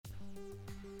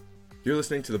You're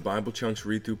listening to the Bible Chunks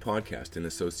Read Through podcast in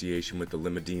association with the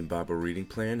Limoudim Bible Reading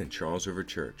Plan and Charles River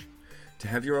Church. To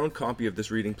have your own copy of this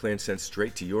reading plan sent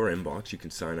straight to your inbox, you can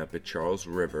sign up at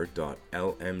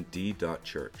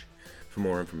charlesriver.lmd.church. For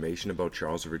more information about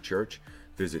Charles River Church,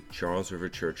 visit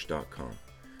charlesriverchurch.com.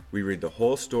 We read the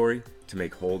whole story to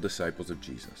make whole disciples of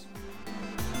Jesus.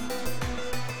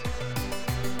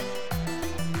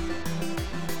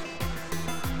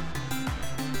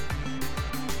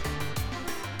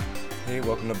 Hey,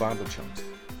 welcome to Bible Chunks,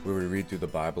 where we read through the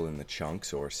Bible in the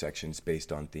chunks or sections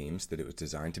based on themes that it was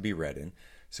designed to be read in,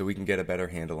 so we can get a better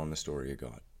handle on the story of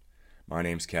God. My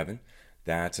name's Kevin.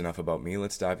 That's enough about me.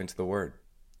 Let's dive into the Word.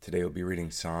 Today we'll be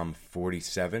reading Psalm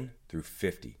 47 through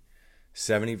 50,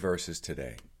 70 verses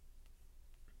today.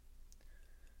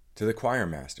 To the choir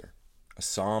master, a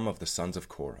psalm of the sons of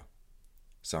Korah.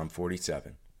 Psalm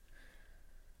 47.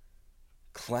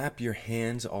 Clap your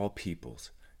hands, all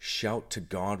peoples. Shout to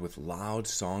God with loud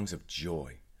songs of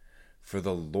joy. For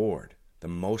the Lord, the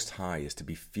Most High, is to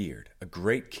be feared, a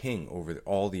great king over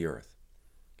all the earth.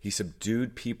 He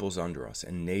subdued peoples under us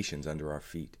and nations under our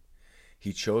feet.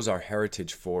 He chose our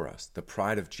heritage for us, the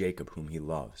pride of Jacob whom he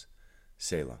loves.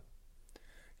 Selah.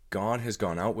 God has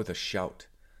gone out with a shout,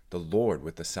 the Lord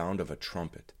with the sound of a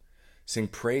trumpet. Sing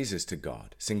praises to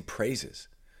God, sing praises.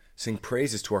 Sing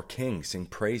praises to our King, sing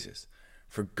praises.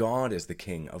 For God is the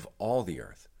King of all the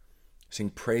earth. Sing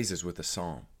praises with a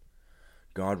psalm.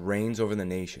 God reigns over the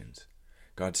nations.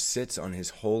 God sits on his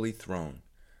holy throne.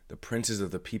 The princes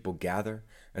of the people gather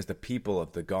as the people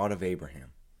of the God of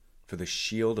Abraham. For the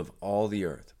shield of all the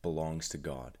earth belongs to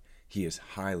God. He is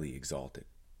highly exalted.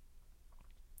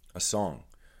 A song,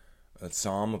 a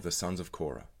psalm of the sons of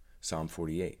Korah, Psalm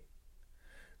 48.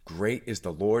 Great is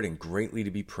the Lord and greatly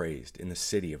to be praised in the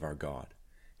city of our God,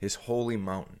 his holy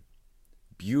mountain.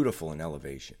 Beautiful in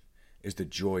elevation is the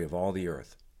joy of all the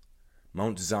earth.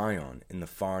 Mount Zion in the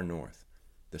far north,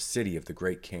 the city of the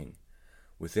great king.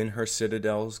 Within her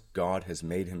citadels God has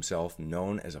made himself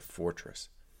known as a fortress.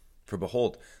 For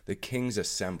behold, the kings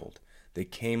assembled. They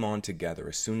came on together.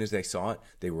 As soon as they saw it,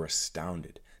 they were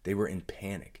astounded. They were in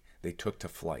panic. They took to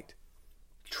flight.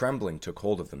 Trembling took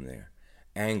hold of them there,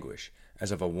 anguish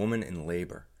as of a woman in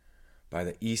labor. By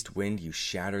the east wind you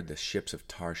shattered the ships of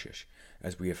Tarshish,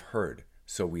 as we have heard,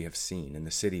 so we have seen, in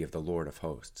the city of the Lord of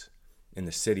hosts, in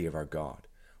the city of our God,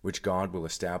 which God will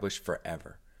establish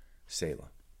forever.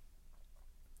 Selah.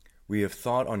 We have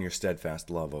thought on your steadfast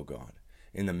love, O God,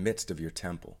 in the midst of your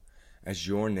temple, as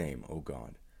your name, O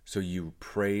God, so your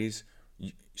praise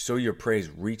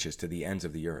reaches to the ends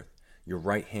of the earth. Your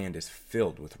right hand is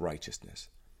filled with righteousness.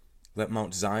 Let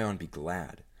Mount Zion be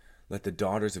glad. Let the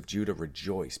daughters of Judah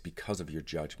rejoice because of your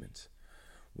judgments.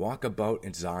 Walk about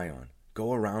in Zion.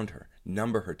 Go around her,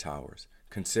 number her towers,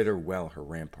 consider well her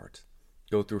ramparts.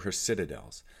 Go through her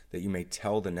citadels, that you may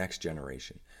tell the next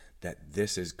generation that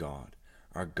this is God,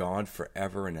 our God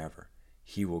forever and ever.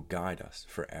 He will guide us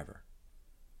forever.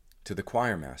 To the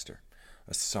choir master,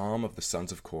 a psalm of the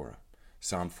sons of Korah,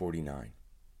 Psalm 49.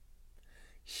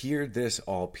 Hear this,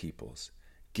 all peoples.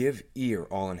 Give ear,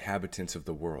 all inhabitants of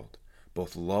the world,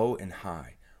 both low and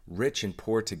high, rich and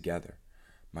poor together.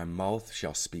 My mouth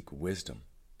shall speak wisdom.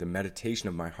 The meditation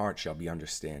of my heart shall be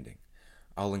understanding.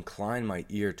 I'll incline my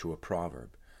ear to a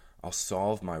proverb. I'll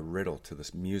solve my riddle to the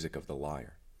music of the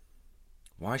lyre.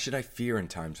 Why should I fear in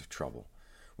times of trouble,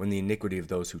 when the iniquity of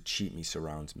those who cheat me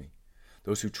surrounds me,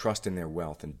 those who trust in their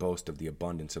wealth and boast of the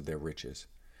abundance of their riches?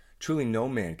 Truly no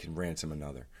man can ransom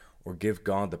another, or give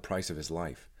God the price of his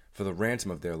life, for the ransom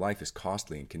of their life is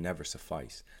costly and can never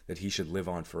suffice, that he should live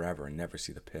on forever and never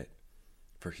see the pit.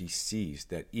 For he sees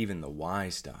that even the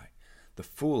wise die. The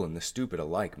fool and the stupid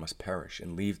alike must perish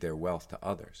and leave their wealth to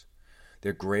others.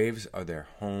 Their graves are their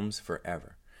homes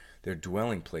forever, their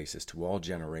dwelling places to all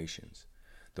generations,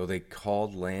 though they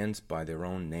called lands by their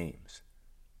own names.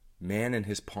 Man in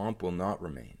his pomp will not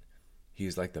remain. He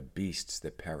is like the beasts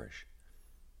that perish.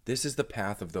 This is the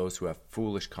path of those who have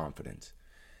foolish confidence,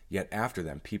 yet after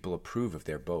them people approve of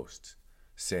their boasts.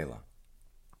 Selah.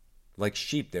 Like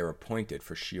sheep they are appointed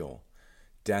for Sheol.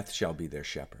 Death shall be their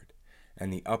shepherd.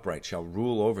 And the upright shall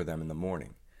rule over them in the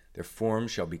morning. Their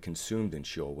forms shall be consumed in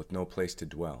Sheol, with no place to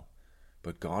dwell.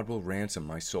 But God will ransom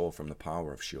my soul from the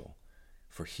power of Sheol,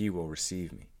 for he will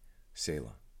receive me.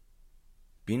 Selah.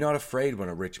 Be not afraid when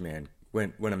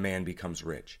a man becomes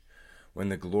rich, when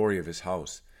the glory of his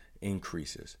house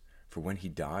increases. For when he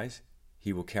dies,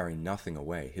 he will carry nothing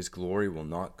away. His glory will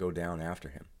not go down after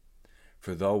him.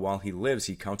 For though while he lives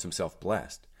he counts himself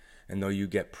blessed, and though you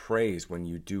get praise when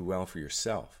you do well for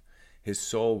yourself, his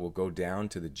soul will go down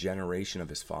to the generation of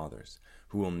his fathers,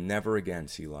 who will never again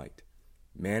see light.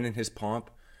 Man in his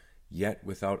pomp, yet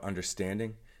without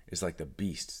understanding is like the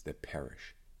beasts that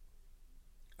perish.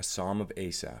 A Psalm of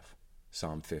Asaph,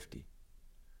 Psalm 50.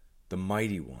 The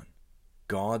Mighty One,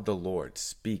 God the Lord,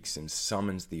 speaks and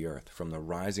summons the earth from the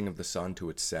rising of the sun to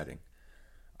its setting.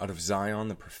 Out of Zion,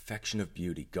 the perfection of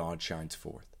beauty, God shines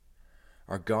forth.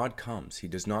 Our God comes, he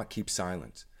does not keep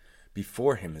silence.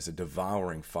 Before him is a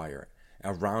devouring fire,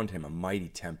 around him a mighty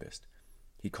tempest.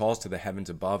 He calls to the heavens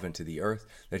above and to the earth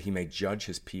that he may judge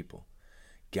his people.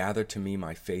 Gather to me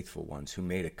my faithful ones who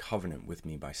made a covenant with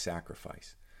me by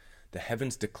sacrifice. The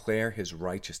heavens declare his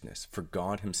righteousness, for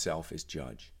God himself is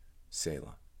judge.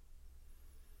 Selah.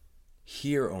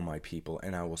 Hear, O my people,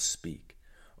 and I will speak.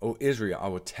 O Israel, I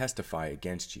will testify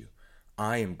against you.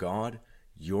 I am God,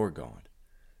 your God.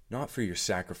 Not for your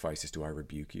sacrifices do I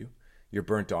rebuke you. Your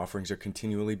burnt offerings are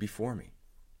continually before me.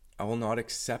 I will not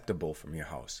accept a bull from your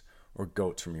house, or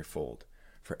goats from your fold.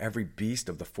 For every beast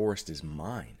of the forest is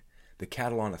mine, the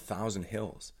cattle on 1,000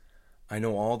 hills. I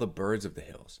know all the birds of the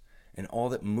hills, and all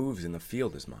that moves in the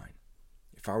field is mine.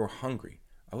 If I were hungry,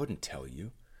 I wouldn't tell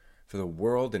you, for the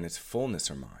world and its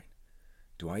fullness are mine.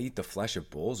 Do I eat the flesh of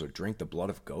bulls or drink the blood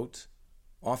of goats?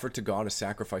 Offer to God a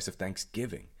sacrifice of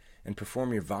thanksgiving, and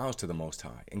perform your vows to the Most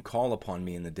High, and call upon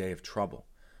me in the day of trouble.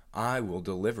 I will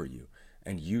deliver you,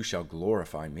 and you shall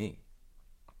glorify me.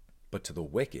 But to the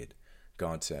wicked,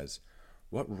 God says,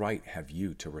 what right have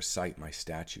you to recite my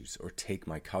statutes or take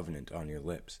my covenant on your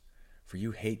lips? For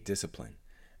you hate discipline,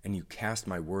 and you cast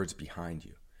my words behind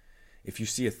you. If you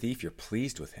see a thief, you're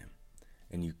pleased with him,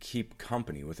 and you keep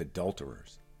company with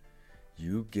adulterers.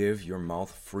 You give your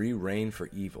mouth free rein for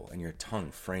evil, and your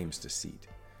tongue frames deceit.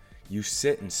 You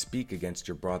sit and speak against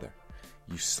your brother.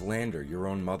 You slander your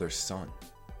own mother's son.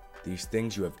 These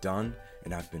things you have done,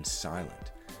 and I've been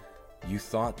silent. You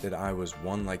thought that I was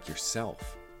one like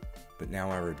yourself, but now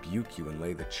I rebuke you and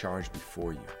lay the charge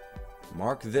before you.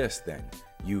 Mark this, then,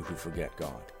 you who forget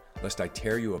God, lest I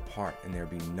tear you apart and there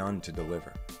be none to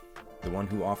deliver. The one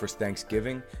who offers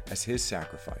thanksgiving as his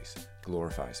sacrifice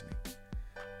glorifies me.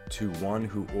 To one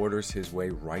who orders his way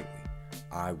rightly,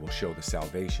 I will show the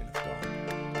salvation of God.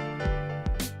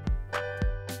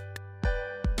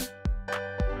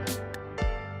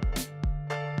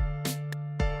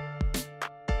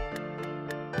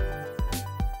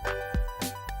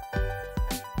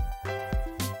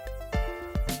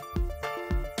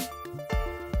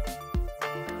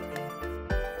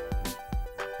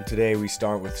 Today we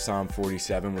start with Psalm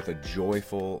 47 with a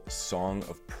joyful song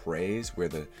of praise where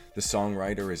the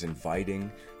songwriter is inviting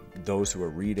those who are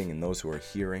reading and those who are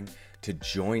hearing to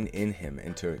join in him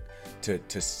and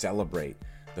to celebrate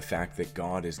the fact that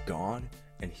God is God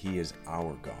and he is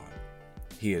our God.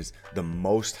 He is the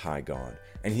Most High God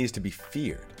and he is to be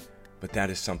feared, but that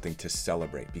is something to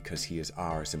celebrate because he is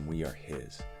ours and we are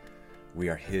his. We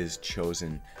are his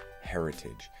chosen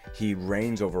heritage. He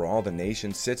reigns over all the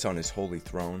nations, sits on his holy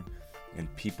throne,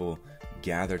 and people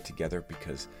gather together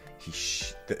because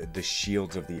the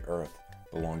shields of the earth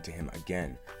belong to him.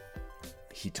 Again,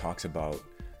 he talks about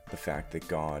the fact that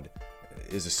God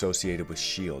is associated with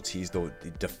shields. He's the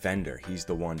defender. He's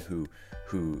the one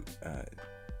who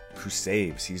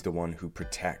saves. He's the one who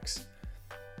protects,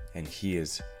 and he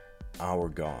is our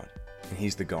God, and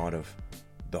he's the God of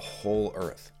the whole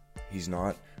earth. He's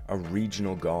not a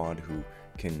regional God who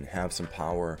can have some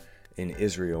power in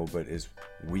Israel but is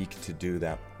weak to do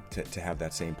that, to have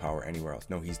that same power anywhere else.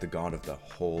 No, he's the God of the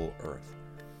whole earth.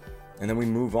 And then we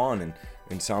move on, and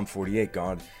in Psalm 48,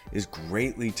 God is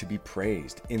greatly to be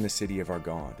praised in the city of our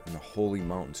God, in the holy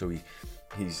mountain. So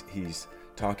he's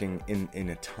talking in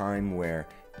a time where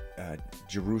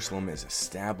Jerusalem is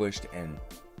established, and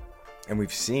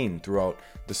we've seen throughout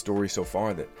the story so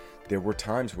far that there were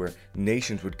times where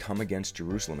nations would come against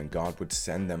Jerusalem and God would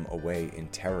send them away in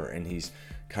terror. And he's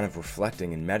kind of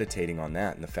reflecting and meditating on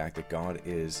that and the fact that God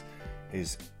is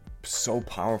so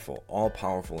powerful, all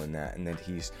powerful in that, and that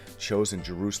he's chosen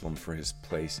Jerusalem for his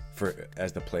place,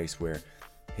 as the place where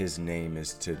his name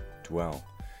is to dwell.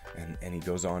 And he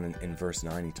goes on in verse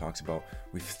 9, he talks about,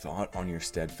 we've thought on your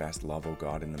steadfast love, O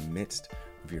God, in the midst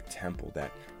of your temple,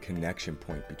 that connection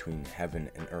point between heaven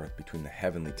and earth, between the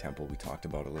heavenly temple we talked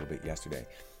about a little bit yesterday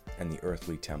and the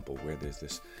earthly temple, where there's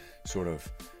this sort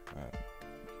of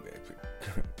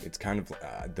it's kind of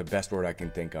the best word I can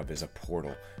think of is a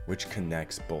portal which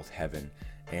connects both heaven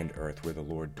and earth, where the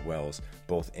Lord dwells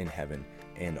both in heaven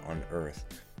and on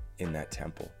earth in that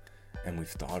temple. And we've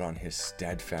thought on his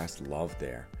steadfast love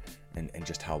there, and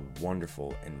just how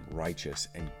wonderful and righteous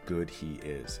and good he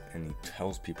is. And he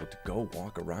tells people to go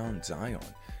walk around Zion,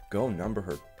 go number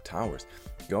her towers,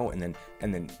 go and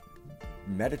then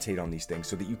meditate on these things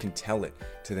so that you can tell it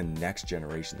to the next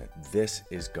generation that this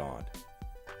is God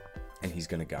and he's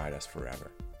going to guide us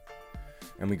forever.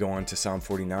 And we go on to Psalm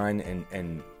 49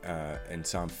 and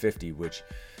Psalm 50, which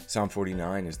Psalm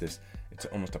 49 is this, it's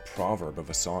almost a proverb of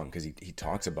a song, because he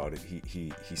talks about it.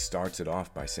 He starts it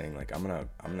off by saying, like, I'm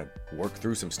gonna work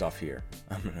through some stuff here.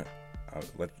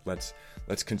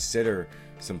 Let's consider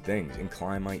some things.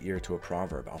 Incline my ear to a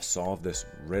proverb. I'll solve this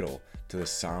riddle to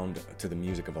the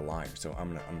music of a lyre. So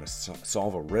I'm gonna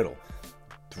solve a riddle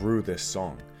through this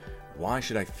song. Why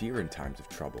should I fear in times of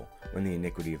trouble, when the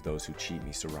iniquity of those who cheat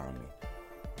me surround me?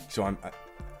 So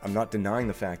I'm not denying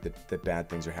the fact that bad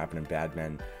things are happening, bad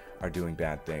men are doing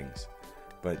bad things,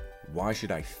 but why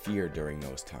should I fear during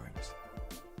those times?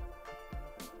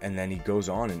 And then he goes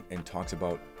on and talks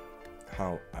about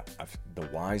how the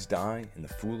wise die and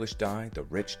the foolish die, the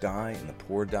rich die and the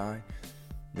poor die.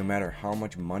 No matter how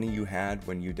much money you had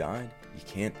when you died, you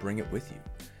can't bring it with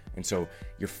you. And so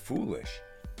you're foolish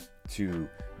to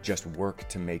just work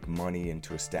to make money and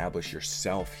to establish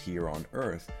yourself here on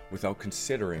earth without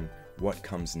considering what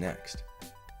comes next.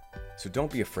 So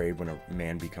don't be afraid when a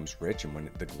man becomes rich and when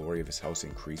the glory of his house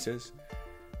increases,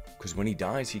 because when he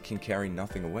dies, he can carry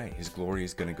nothing away. His glory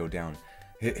is going to go down.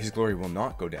 His glory will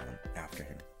not go down after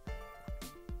him.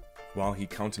 While he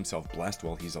counts himself blessed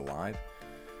while he's alive,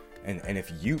 and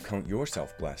if you count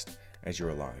yourself blessed as you're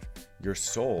alive, your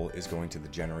soul is going to the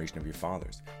generation of your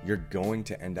fathers. You're going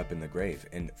to end up in the grave,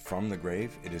 and from the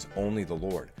grave, it is only the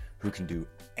Lord who can do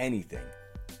anything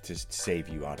to save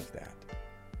you out of that.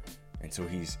 And so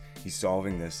he's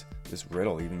solving this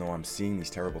riddle. Even though I'm seeing these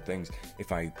terrible things,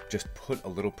 if I just put a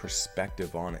little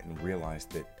perspective on it and realize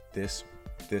that this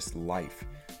life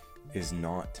is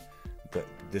not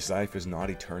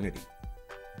eternity,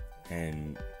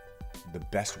 and the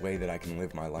best way that I can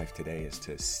live my life today is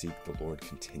to seek the Lord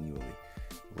continually,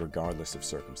 regardless of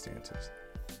circumstances.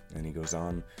 And he goes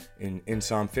on in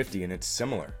Psalm 50, and it's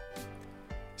similar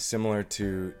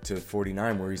to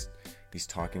 49, where he's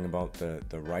talking about the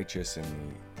righteous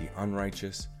and the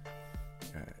unrighteous.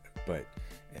 But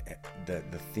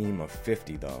the theme of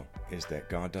 50, though, is that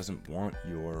God doesn't want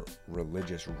your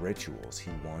religious rituals.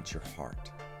 He wants your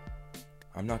heart.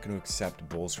 I'm not going to accept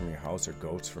bulls from your house or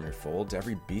goats from your folds.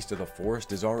 Every beast of the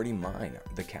forest is already mine.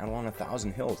 The cattle on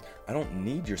 1,000 hills. I don't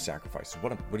need your sacrifices.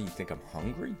 What do you think? I'm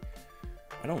hungry?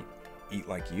 I don't eat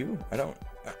like you.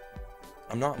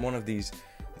 I'm not one of these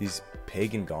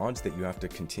pagan gods that you have to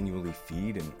continually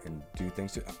feed and do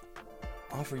things to.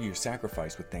 Offer your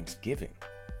sacrifice with thanksgiving,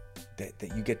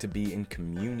 that you get to be in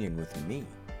communion with me.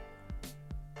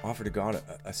 Offer to God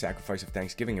a sacrifice of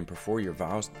thanksgiving and perform your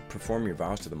vows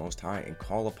to the Most High, and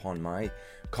call upon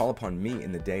me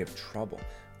in the day of trouble.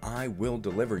 I will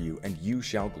deliver you, and you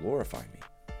shall glorify me.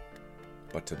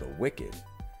 But to the wicked,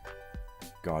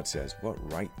 God says, what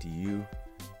right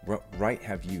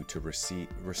have you to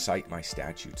recite my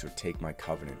statutes or take my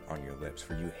covenant on your lips?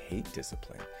 For you hate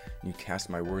discipline, and you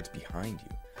cast my words behind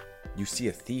you. You see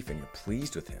a thief, and you're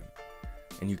pleased with him,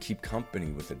 and you keep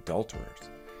company with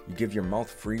adulterers. You give your mouth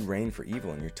free rein for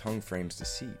evil, and your tongue frames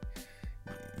deceit.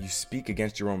 You speak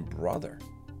against your own brother.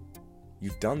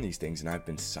 You've done these things, and I've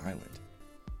been silent.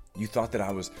 You thought that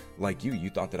I was like you.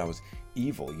 You thought that I was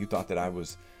evil. You thought that I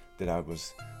was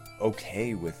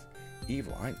okay with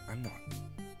evil. I'm not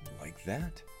like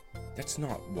that. That's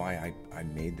not why I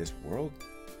made this world.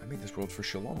 I made this world for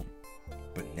shalom.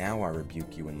 But now I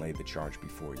rebuke you and lay the charge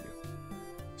before you.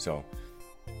 So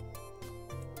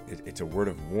it's a word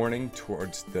of warning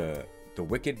towards the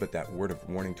wicked, but that word of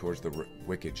warning towards the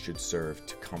wicked should serve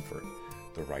to comfort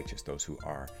the righteous, those who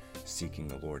are seeking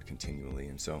the Lord continually.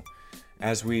 And so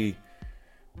as we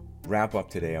wrap up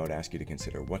today, I would ask you to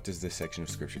consider, what does this section of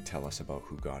Scripture tell us about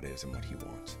who God is and what He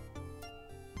wants?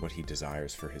 What He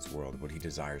desires for His world, what He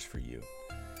desires for you?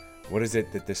 What is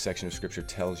it that this section of Scripture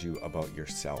tells you about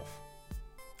yourself?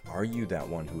 Are you that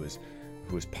one who is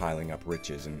piling up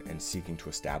riches and seeking to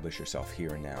establish yourself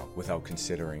here and now without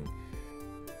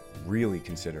really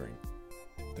considering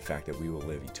the fact that we will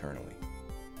live eternally?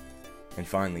 And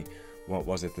finally, what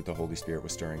was it that the Holy Spirit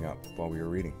was stirring up while we were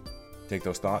reading? Take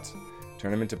those thoughts,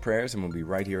 turn them into prayers, and we'll be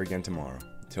right here again tomorrow.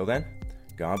 Until then,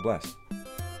 God bless.